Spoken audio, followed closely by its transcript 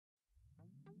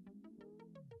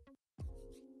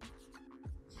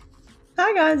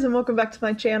Hi guys, and welcome back to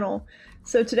my channel.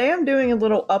 So today I'm doing a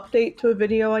little update to a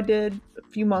video I did a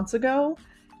few months ago,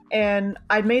 and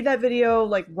I made that video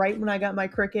like right when I got my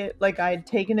Cricut. Like I had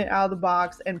taken it out of the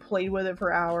box and played with it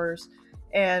for hours,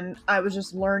 and I was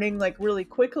just learning like really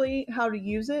quickly how to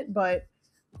use it. But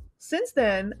since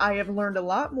then I have learned a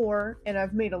lot more, and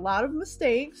I've made a lot of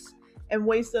mistakes and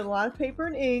wasted a lot of paper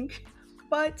and ink,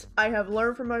 but I have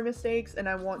learned from my mistakes, and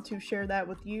I want to share that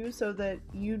with you so that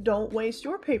you don't waste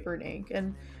your paper and ink.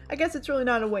 And I guess it's really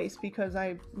not a waste because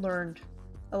I learned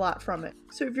a lot from it.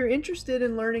 So if you're interested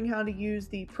in learning how to use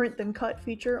the Print Then Cut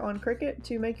feature on Cricut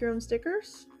to make your own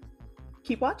stickers,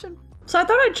 keep watching. So I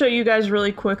thought I'd show you guys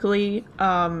really quickly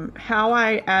how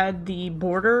I add the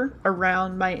border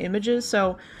around my images.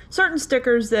 So certain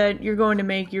stickers that you're going to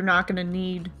make, you're not going to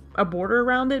need a border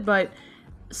around it, but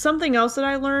something else that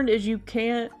I learned is you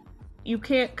can't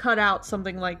cut out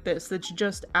something like this that's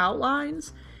just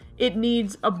outlines. It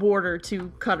needs a border to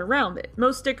cut around it.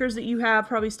 Most stickers that you have,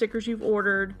 probably stickers you've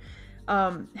ordered,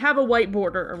 have a white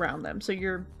border around them, so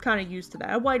you're kind of used to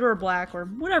that. A white or a black or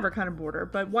whatever kind of border,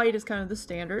 but white is kind of the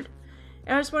standard.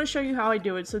 And I just want to show you how I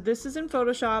do it. So this is in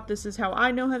Photoshop. This is how I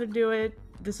know how to do it.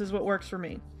 This is what works for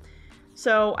me.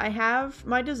 So I have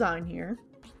my design here,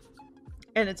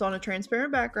 and it's on a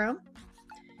transparent background.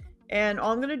 And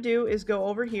all I'm going to do is go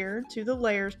over here to the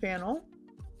layers panel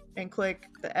and click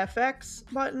the FX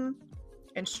button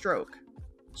and stroke.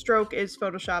 Stroke is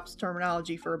Photoshop's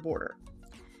terminology for a border.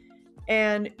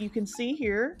 And you can see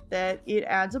here that it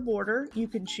adds a border. You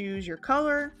can choose your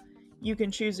color. You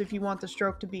can choose if you want the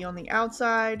stroke to be on the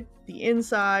outside, the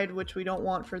inside, which we don't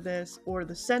want for this, or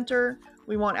the center.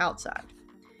 We want outside.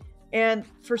 And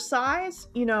for size,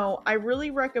 you know, I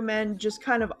really recommend just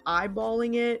kind of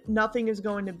eyeballing it. Nothing is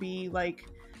going to be like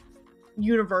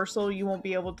universal. You won't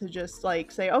be able to just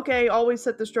like say, okay, always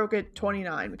set the stroke at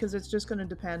 29, because it's just going to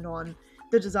depend on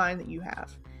the design that you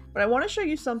have. But I want to show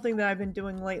you something that I've been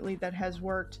doing lately that has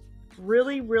worked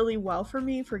really, really well for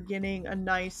me for getting a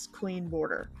nice clean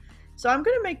border. So I'm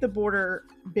going to make the border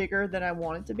bigger than I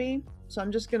want it to be. So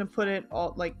I'm just going to put it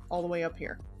all the way up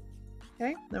here.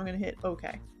 Okay, then I'm going to hit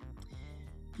OK.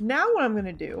 Now what I'm going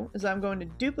to do is I'm going to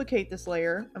duplicate this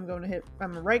layer. I'm going to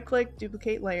right click,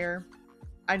 duplicate layer.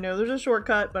 I know there's a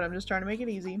shortcut, but I'm just trying to make it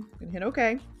easy. I'm going to hit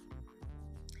OK.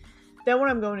 Then what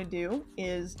I'm going to do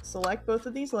is select both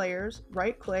of these layers,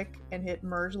 right click, and hit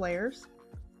merge layers.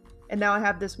 And now I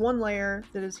have this one layer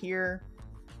that is here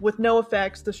with no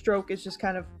effects. The stroke is just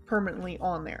kind of permanently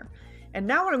on there. And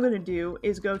now what I'm going to do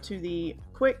is go to the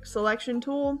quick selection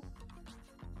tool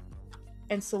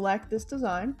and select this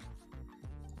design,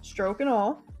 stroke and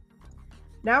all.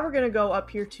 Now we're going to go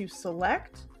up here to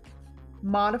select,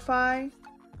 modify,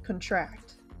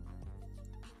 contract.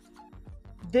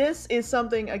 This is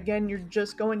something, again, you're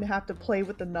just going to have to play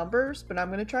with the numbers, but I'm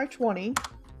going to try 20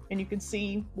 and you can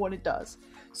see what it does.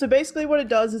 So basically what it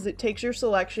does is it takes your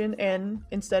selection and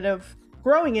instead of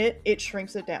growing it, it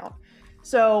shrinks it down.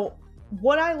 So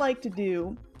what I like to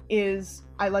do is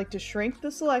I like to shrink the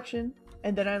selection,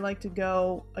 and then I like to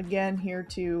go again here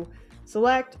to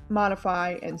select,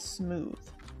 modify, and smooth.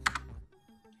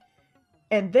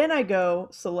 And then I go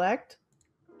select,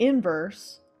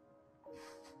 inverse,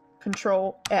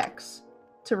 Control X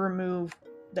to remove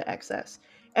the excess.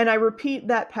 And I repeat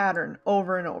that pattern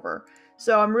over and over.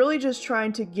 So I'm really just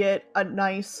trying to get a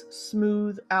nice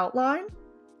smooth outline.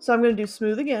 So I'm going to do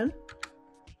smooth again.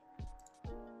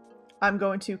 I'm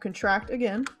going to contract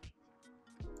again,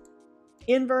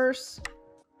 inverse,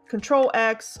 Control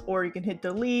X, or you can hit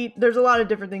delete. There's a lot of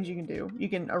different things you can do. You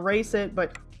can erase it,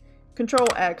 but Control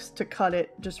X to cut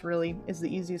it just really is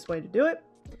the easiest way to do it.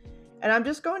 And I'm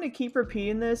just going to keep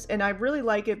repeating this, and I really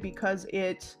like it because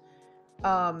it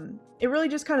really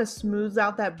just kind of smooths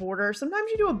out that border. Sometimes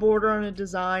you do a border on a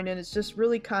design and it's just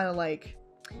really kind of like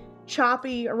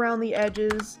choppy around the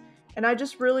edges, and I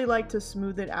just really like to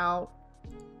smooth it out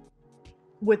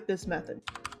with this method.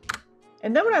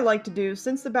 And then what I like to do,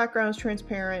 since the background is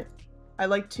transparent, I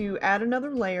like to add another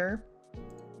layer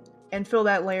and fill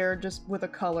that layer just with a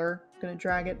color. I'm going to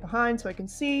drag it behind so I can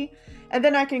see, and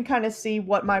then I can kind of see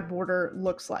what my border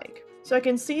looks like. So I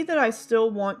can see that I still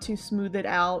want to smooth it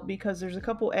out because there's a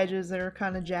couple edges that are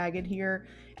kind of jagged here.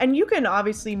 And you can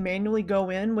obviously manually go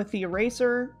in with the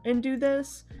eraser and do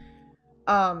this.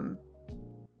 I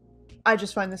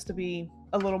just find this to be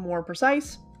a little more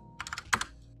precise.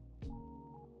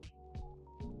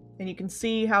 And you can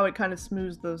see how it kind of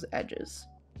smooths those edges.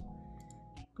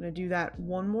 I'm going to do that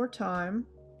one more time.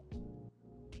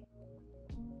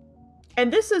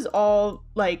 And this is all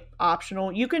like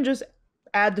optional. You can just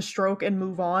add the stroke and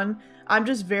move on. I'm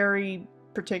just very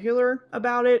particular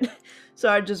about it. So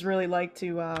I just really like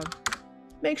to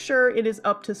make sure it is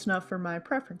up to snuff for my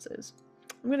preferences.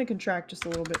 I'm going to contract just a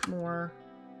little bit more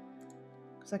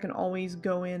because I can always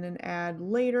go in and add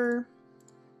later.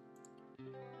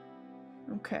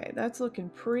 Okay, that's looking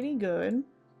pretty good.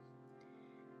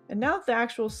 And now that the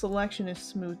actual selection is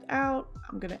smoothed out,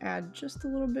 I'm going to add just a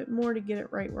little bit more to get it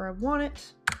right where I want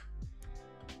it.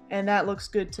 And that looks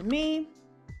good to me.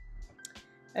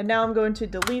 And now I'm going to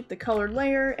delete the colored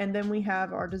layer, and then we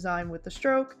have our design with the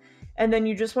stroke. And then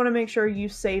you just want to make sure you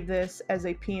save this as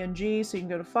a PNG, so you can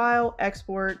go to File,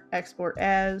 Export, Export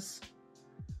As.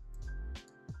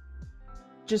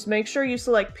 Just make sure you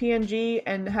select PNG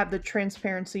and have the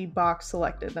transparency box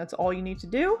selected. That's all you need to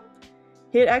do.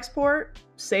 Hit export,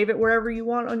 save it wherever you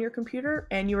want on your computer,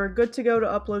 and you are good to go to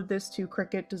upload this to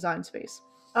Cricut Design Space.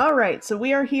 Alright, so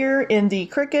we are here in the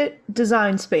Cricut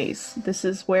Design Space. This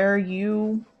is where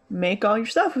you make all your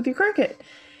stuff with your Cricut.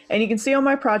 And you can see all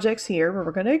my projects here, but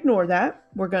we're going to ignore that.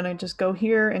 We're going to just go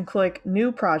here and click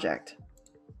New Project.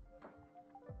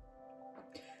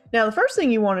 Now the first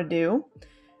thing you want to do,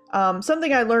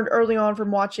 something I learned early on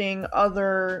from watching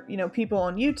other people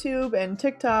on YouTube and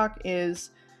TikTok,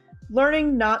 is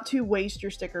learning not to waste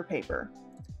your sticker paper.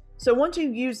 So once you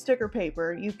use sticker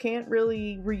paper, you can't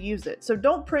really reuse it. So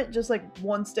don't print just like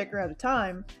one sticker at a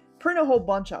time, print a whole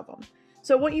bunch of them.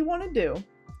 So what you want to do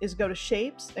is go to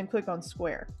Shapes and click on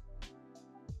Square.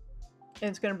 And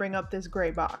it's going to bring up this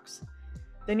gray box.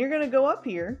 Then you're going to go up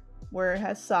here where it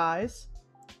has size,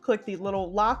 click the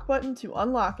little lock button to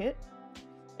unlock it,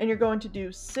 and you're going to do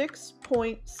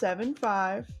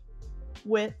 6.75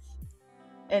 width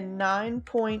and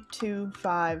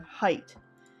 9.25 height.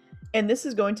 And this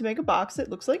is going to make a box that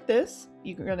looks like this.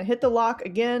 You're going to hit the lock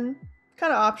again,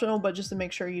 kind of optional, but just to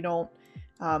make sure you don't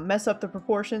mess up the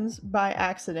proportions by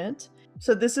accident.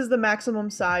 So this is the maximum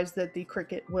size that the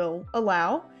Cricut will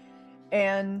allow.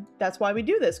 And that's why we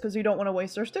do this, because we don't want to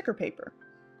waste our sticker paper.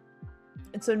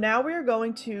 And so now we are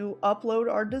going to upload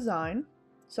our design.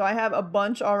 So I have a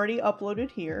bunch already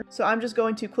uploaded here. So I'm just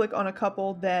going to click on a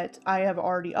couple that I have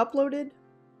already uploaded.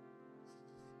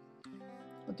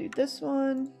 I'll do this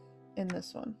one and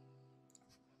this one.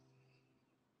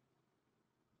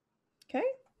 Okay.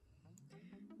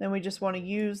 Then we just want to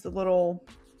use the little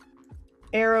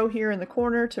arrow here in the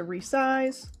corner to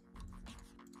resize.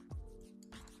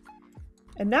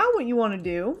 And now what you want to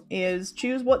do is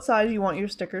choose what size you want your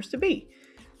stickers to be.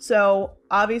 So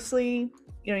obviously,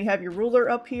 you have your ruler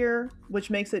up here, which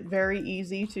makes it very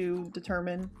easy to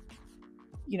determine,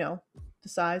 the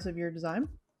size of your design.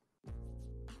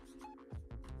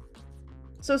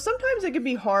 So sometimes it can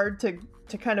be hard to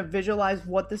kind of visualize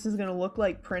what this is going to look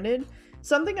like printed.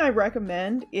 Something I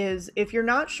recommend is, if you're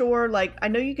not sure, like, I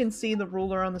know you can see the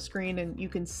ruler on the screen and you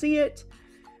can see it,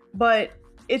 but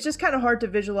it's just kind of hard to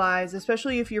visualize,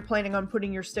 especially if you're planning on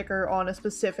putting your sticker on a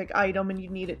specific item and you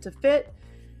need it to fit.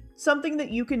 Something that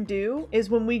you can do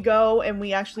is, when we go and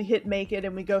we actually hit make it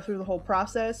and we go through the whole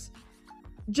process,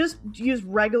 just use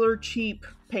regular cheap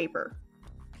paper.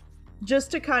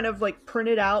 Just to kind of like print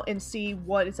it out and see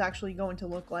what it's actually going to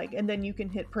look like. And then you can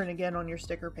hit print again on your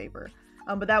sticker paper.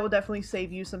 But that will definitely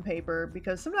save you some paper,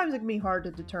 because sometimes it can be hard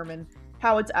to determine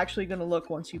how it's actually going to look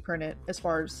once you print it as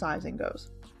far as sizing goes.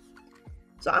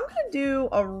 So I'm going to do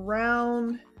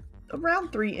around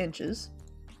 3 inches.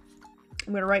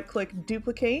 I'm going to right click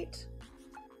duplicate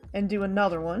and do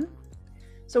another one.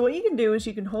 So what you can do is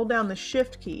you can hold down the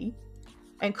shift key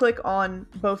and click on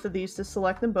both of these to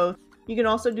select them both. You can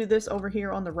also do this over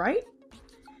here on the right.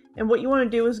 And what you want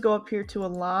to do is go up here to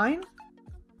align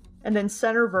and then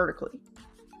center vertically.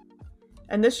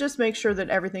 And this just makes sure that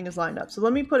everything is lined up. So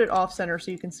let me put it off center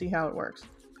so you can see how it works.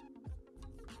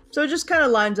 So it just kind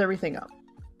of lines everything up.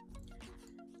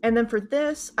 And then for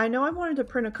this, I know I wanted to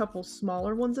print a couple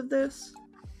smaller ones of this.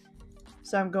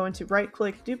 So I'm going to right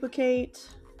click duplicate.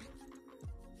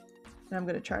 And I'm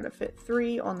going to try to fit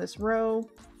 3 on this row.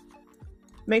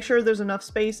 Make sure there's enough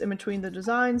space in between the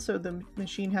designs so the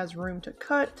machine has room to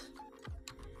cut.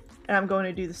 And I'm going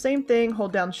to do the same thing,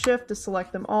 hold down shift to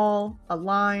select them all,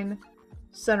 align,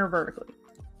 center vertically.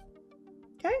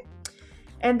 Okay.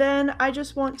 And then I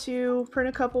just want to print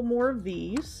a couple more of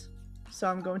these. So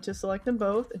I'm going to select them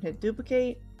both and hit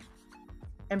duplicate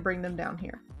and bring them down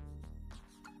here.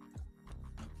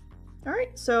 All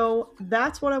right, so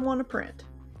that's what I want to print.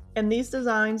 And these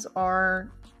designs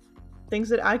are things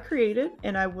that I created,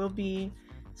 and I will be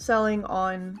selling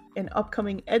on an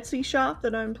upcoming Etsy shop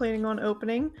that I'm planning on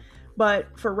opening. But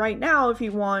for right now, if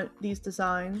you want these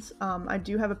designs, I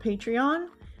do have a Patreon,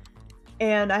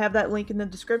 And I have that link in the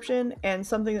description. And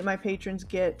something that my patrons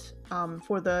get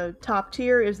for the top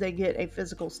tier is they get a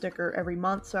physical sticker every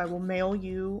month. So I will mail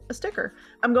you a sticker.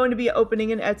 I'm going to be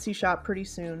opening an Etsy shop pretty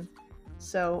soon,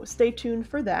 so stay tuned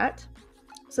for that.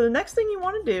 So the next thing you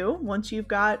want to do, once you've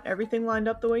got everything lined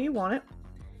up the way you want it,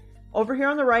 over here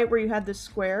on the right where you had this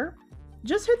square,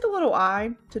 just hit the little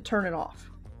I to turn it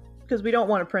off, because we don't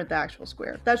want to print the actual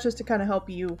square. That's just to kind of help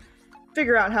you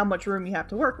figure out how much room you have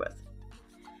to work with.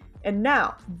 And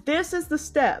now, this is the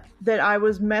step that I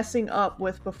was messing up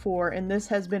with before, and this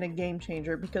has been a game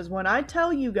changer, because when I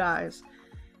tell you guys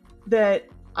that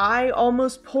I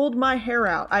almost pulled my hair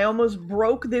out, I almost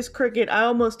broke this Cricut, I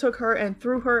almost took her and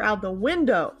threw her out the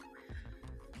window.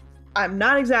 I'm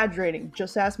not exaggerating,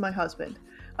 just ask my husband.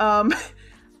 I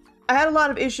had a lot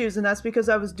of issues, and that's because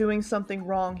I was doing something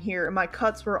wrong here, and my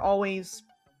cuts were always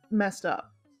messed up.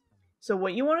 So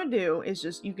what you want to do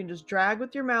is you can just drag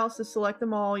with your mouse to select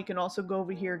them all. You can also go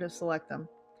over here to select them.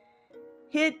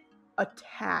 Hit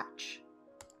attach.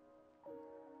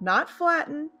 Not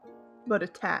flatten, but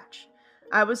attach.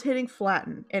 I was hitting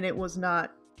flatten and it was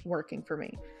not working for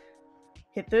me.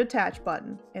 Hit the attach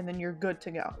button and then you're good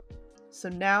to go. So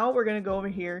now we're going to go over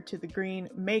here to the green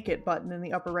make it button in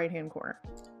the upper right hand corner.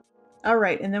 All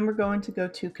right, and then we're going to go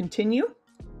to continue.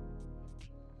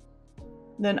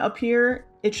 Then up here,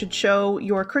 it should show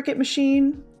your Cricut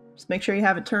machine. Just make sure you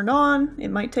have it turned on. It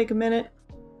might take a minute.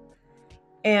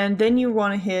 And then you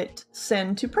want to hit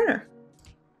send to printer.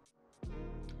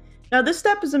 Now this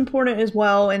step is important as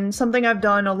well, and something I've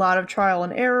done a lot of trial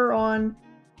and error on.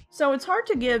 So it's hard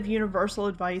to give universal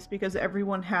advice because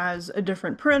everyone has a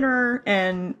different printer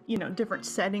and, you know, different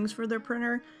settings for their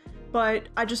printer. But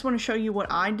I just want to show you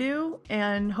what I do,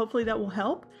 and hopefully that will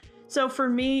help. So for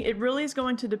me, it really is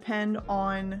going to depend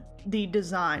on the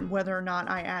design, whether or not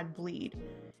I add bleed.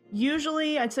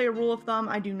 Usually, I'd say a rule of thumb,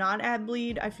 I do not add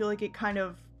bleed. I feel like it kind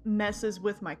of messes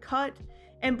with my cut.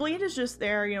 And bleed is just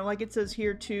there, you know, like it says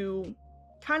here, to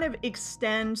kind of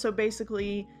extend. So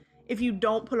basically, if you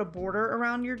don't put a border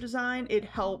around your design, it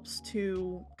helps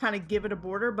to kind of give it a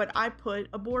border. But I put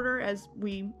a border as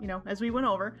we went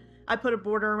over. I put a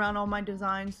border around all my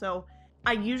designs, so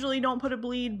I usually don't put a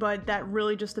bleed, but that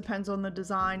really just depends on the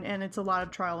design, and it's a lot of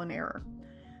trial and error.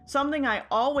 Something I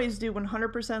always do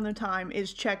 100% of the time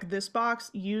is check this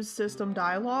box, use system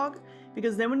dialog,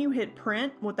 because then when you hit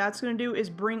print, what that's going to do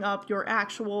is bring up your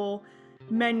actual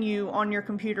menu on your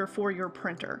computer for your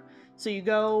printer. So you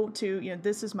go to, you know,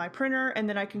 this is my printer, and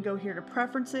then I can go here to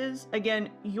preferences. Again,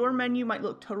 your menu might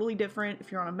look totally different.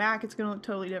 If you're on a Mac, it's going to look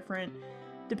totally different.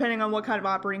 Depending on what kind of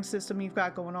operating system you've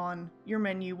got going on, your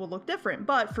menu will look different.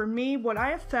 But for me, what I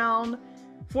have found,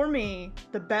 for me,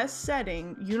 the best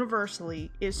setting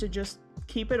universally is to just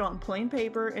keep it on plain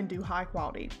paper and do high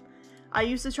quality. I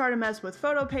used to try to mess with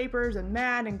photo papers and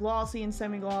matte and glossy and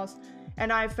semi-gloss,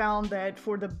 and I found that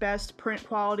for the best print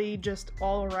quality, just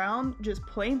all around, just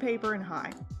plain paper and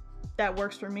high. That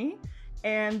works for me,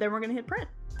 and then we're gonna hit print.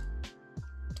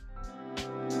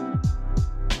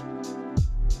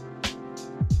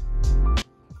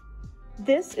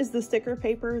 This is the sticker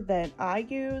paper that I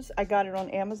use. I got it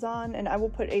on Amazon, and I will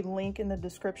put a link in the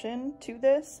description to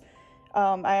this.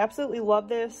 I absolutely love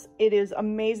this. It is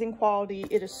amazing quality.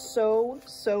 It is so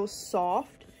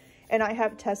soft, and I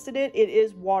have tested it. It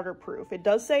is waterproof. It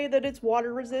does say that it's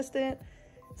water resistant.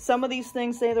 Some of these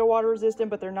things say they're water resistant,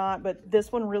 but they're not, but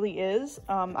this one really is.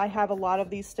 I have a lot of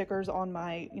these stickers on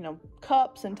my,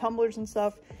 cups and tumblers and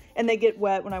stuff, and they get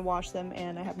wet when I wash them,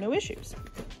 and I have no issues.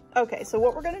 Okay, so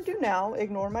what we're gonna do now,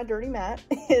 ignore my dirty mat,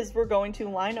 is we're going to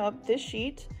line up this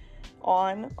sheet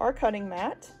on our cutting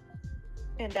mat,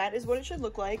 and that is what it should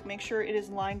look like. Make sure it is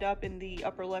lined up in the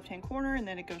upper left-hand corner, and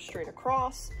then it goes straight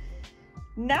across.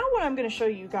 Now what I'm gonna show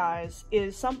you guys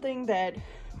is something that,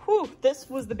 this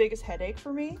was the biggest headache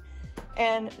for me,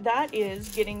 and that is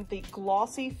getting the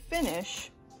glossy finish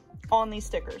on these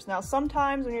stickers. Now,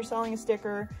 sometimes when you're selling a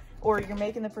sticker or you're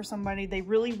making them for somebody, they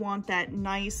really want that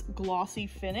nice glossy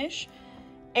finish,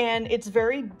 and it's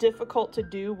very difficult to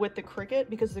do with the Cricut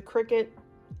because the Cricut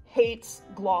hates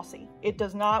glossy. It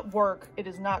does not work. It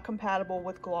is not compatible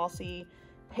with glossy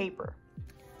paper,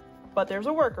 but there's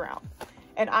a workaround.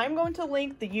 And I'm going to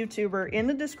link the YouTuber in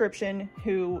the description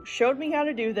who showed me how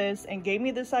to do this and gave me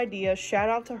this idea. Shout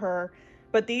out to her.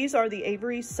 But these are the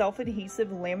Avery self-adhesive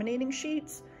laminating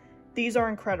sheets. These are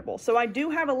incredible. So I do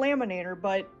have a laminator,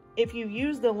 but if you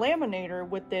use the laminator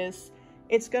with this,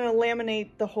 it's going to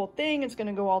laminate the whole thing. It's going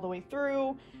to go all the way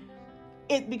through.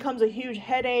 It becomes a huge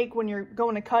headache when you're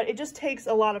going to cut. It just takes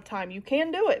a lot of time. You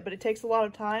can do it, but it takes a lot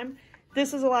of time.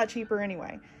 This is a lot cheaper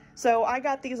anyway. So I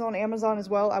got these on Amazon as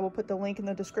well. I will put the link in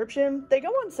the description. They go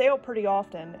on sale pretty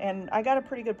often, and I got a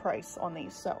pretty good price on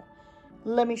these. So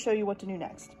let me show you what to do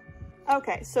next.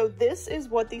 Okay, so this is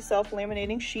what the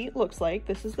self-laminating sheet looks like.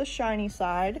 This is the shiny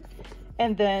side,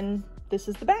 and then this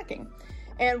is the backing.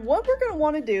 And what we're gonna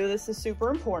wanna do, this is super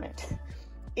important,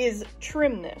 is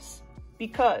trim this.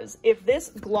 Because if this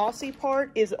glossy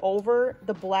part is over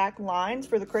the black lines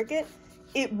for the Cricut,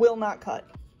 it will not cut.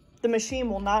 The machine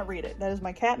will not read it. That is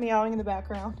my cat meowing in the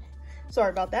background. Sorry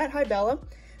about that. Hi, Bella.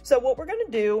 So what we're gonna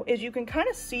do is you can kind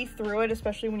of see through it,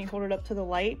 especially when you hold it up to the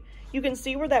light. You can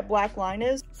see where that black line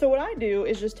is. So what I do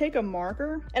is just take a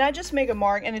marker, and I just make a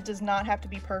mark, and it does not have to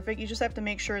be perfect. You just have to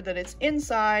make sure that it's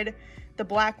inside the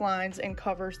black lines and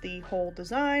covers the whole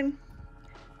design.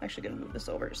 I'm actually gonna move this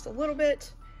over just a little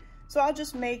bit. So I'll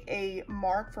just make a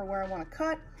mark for where I wanna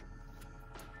cut.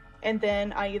 And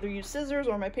then I either use scissors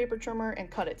or my paper trimmer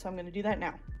and cut it. So I'm gonna do that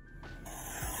now.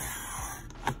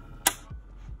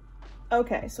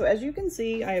 Okay, so as you can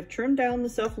see, I have trimmed down the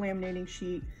self-laminating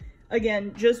sheet.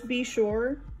 Again, just be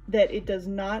sure that it does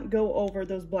not go over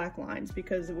those black lines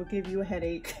because it will give you a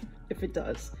headache if it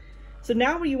does. So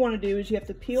now what you wanna do is you have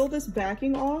to peel this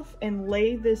backing off and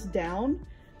lay this down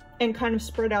and kind of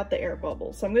spread out the air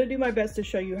bubbles. So I'm gonna do my best to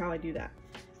show you how I do that.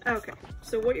 Okay,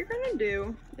 so what you're gonna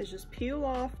do is just peel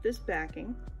off this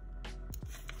backing.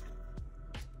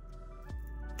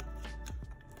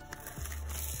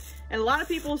 And a lot of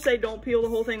people say don't peel the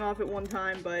whole thing off at one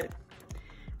time, but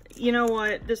you know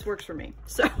what? This works for me.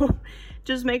 So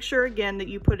just make sure again that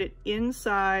you put it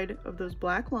inside of those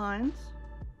black lines.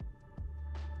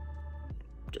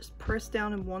 Just press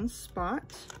down in one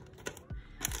spot.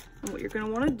 And what you're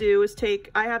gonna wanna do is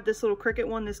take, I have this little Cricut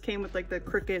one. This came with like the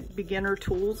Cricut beginner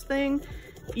tools thing.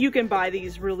 You can buy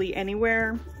these really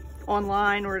anywhere,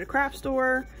 online or at a craft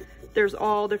store. There's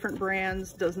all different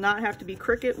brands. Does not have to be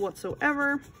Cricut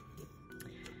whatsoever.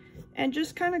 And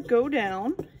just kind of go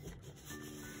down.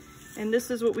 And this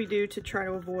is what we do to try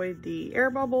to avoid the air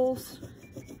bubbles.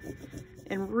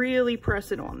 And really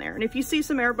press it on there. And if you see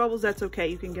some air bubbles, that's okay,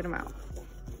 you can get them out.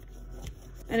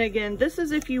 And again, this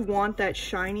is if you want that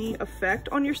shiny effect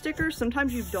on your stickers.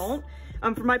 Sometimes you don't.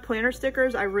 For my planner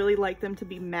stickers, I really like them to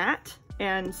be matte.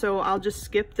 And so I'll just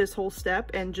skip this whole step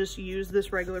and just use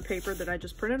this regular paper that I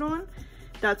just printed on.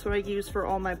 That's what I use for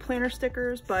all my planner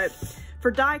stickers. But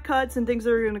for die cuts and things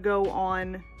that are gonna go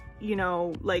on, you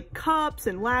know, like cups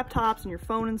and laptops and your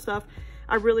phone and stuff,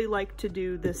 I really like to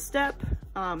do this step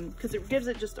because it gives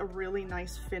it just a really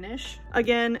nice finish.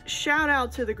 Again, shout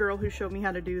out to the girl who showed me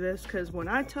how to do this, because when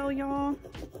I tell y'all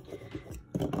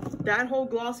that whole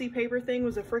glossy paper thing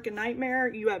was a freaking nightmare,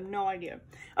 you have no idea.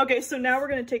 Okay, so now we're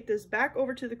gonna take this back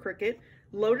over to the Cricut,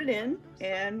 load it in,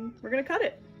 and we're gonna cut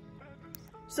it.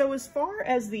 So as far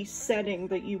as the setting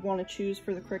that you wanna choose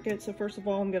for the Cricut, so first of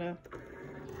all, I'm gonna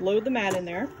load the mat in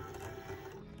there.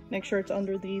 Make sure it's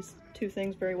under these two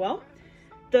things very well.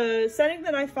 The setting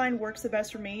that I find works the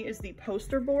best for me is the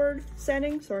poster board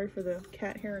setting. Sorry for the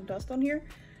cat hair and dust on here.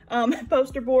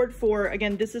 Poster board for,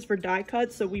 again, this is for die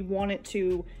cuts, so we want it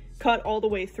to cut all the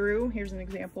way through. Here's an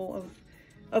example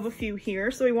of a few here.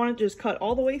 So we want it to just cut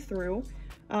all the way through.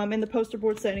 And the poster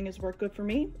board setting has worked good for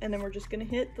me. And then we're just gonna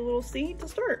hit the little C to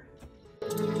start.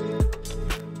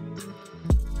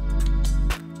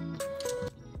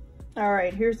 All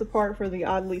right, here's the part for the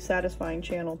oddly satisfying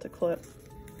channel to clip.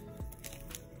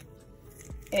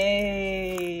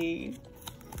 Hey.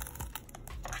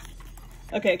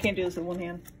 Okay, I can't do this with one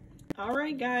hand. All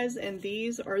right, guys, and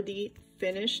these are the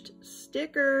finished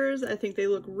stickers. I think they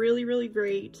look really, really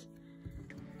great.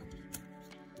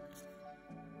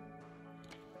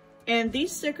 And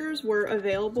these stickers were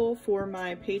available for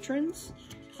my patrons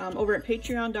over at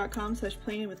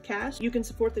patreon.com/planningwithcass. You can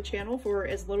support the channel for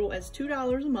as little as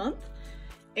 $2 a month.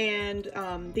 And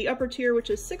the upper tier, which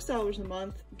is $6 a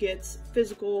month, gets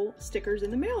physical stickers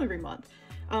in the mail every month.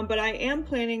 But I am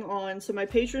planning on, so my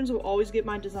patrons will always get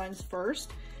my designs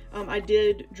first. I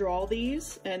did draw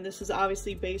these, and this is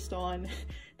obviously based on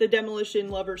the Demolition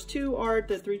Lovers 2 art,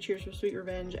 the 3 Cheers for Sweet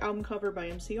Revenge album cover by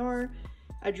MCR.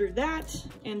 I drew that,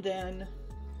 and then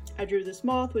I drew this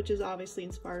moth, which is obviously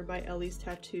inspired by Ellie's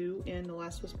tattoo in The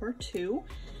Last of Us Part 2.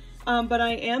 But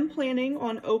I am planning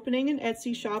on opening an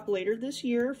Etsy shop later this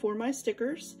year for my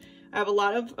stickers. I have a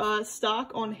lot of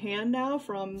stock on hand now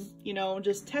from, you know,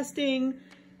 just testing,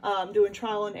 doing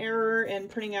trial and error, and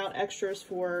printing out extras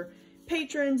for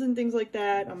patrons and things like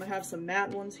that. I'm gonna have some matte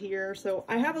ones here. So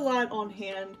I have a lot on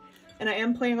hand, and I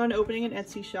am planning on opening an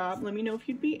Etsy shop. Let me know if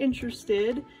you'd be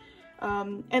interested.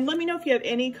 And let me know if you have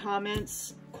any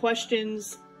comments,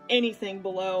 questions, anything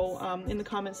below in the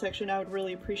comment section. I would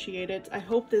really appreciate it. I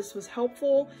hope this was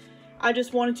helpful. I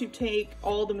just wanted to take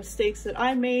all the mistakes that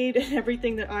I made and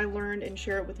everything that I learned and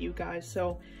share it with you guys.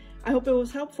 So I hope it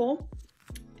was helpful.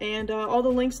 And all the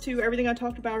links to everything I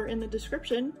talked about are in the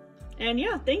description. And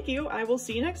yeah, thank you. I will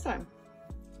see you next time.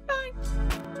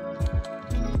 Bye.